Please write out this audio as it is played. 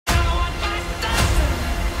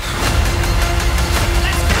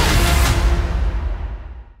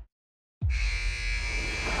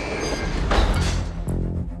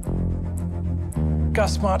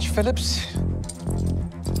Gus March Phillips.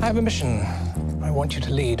 I have a mission I want you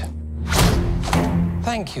to lead.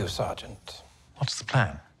 Thank you, Sergeant. What's the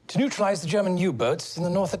plan? To neutralize the German U-boats in the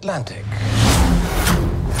North Atlantic.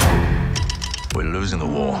 We're losing the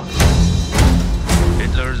war.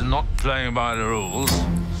 Hitler is not playing by the rules,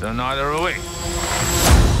 so neither are we.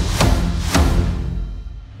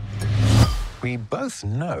 We both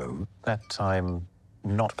know that I'm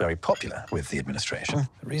not very popular with the administration.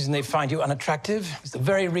 The reason they find you unattractive is the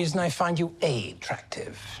very reason I find you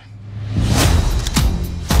attractive.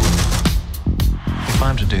 If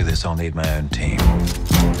I'm to do this, I'll need my own team.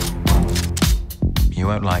 You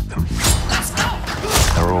won't like them.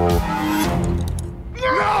 They're all...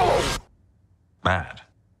 No! mad.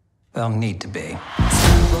 They'll need to be.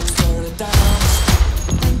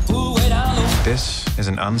 This is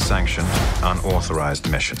an unsanctioned, unauthorized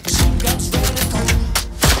mission.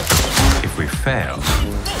 If we fail,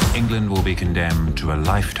 England will be condemned to a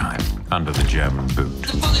lifetime under the German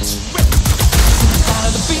boot.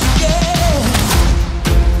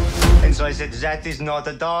 And so I said, that is not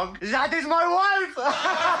a dog, that is my wife!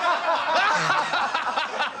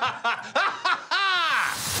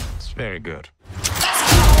 It's very good.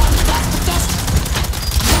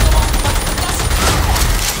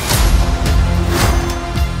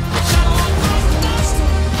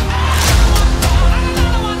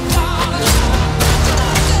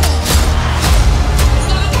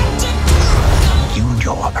 You and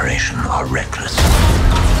your operation are reckless.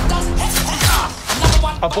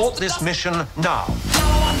 Abort this mission now.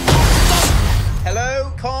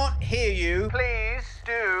 Hello? Can't hear you. Please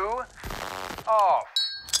do off.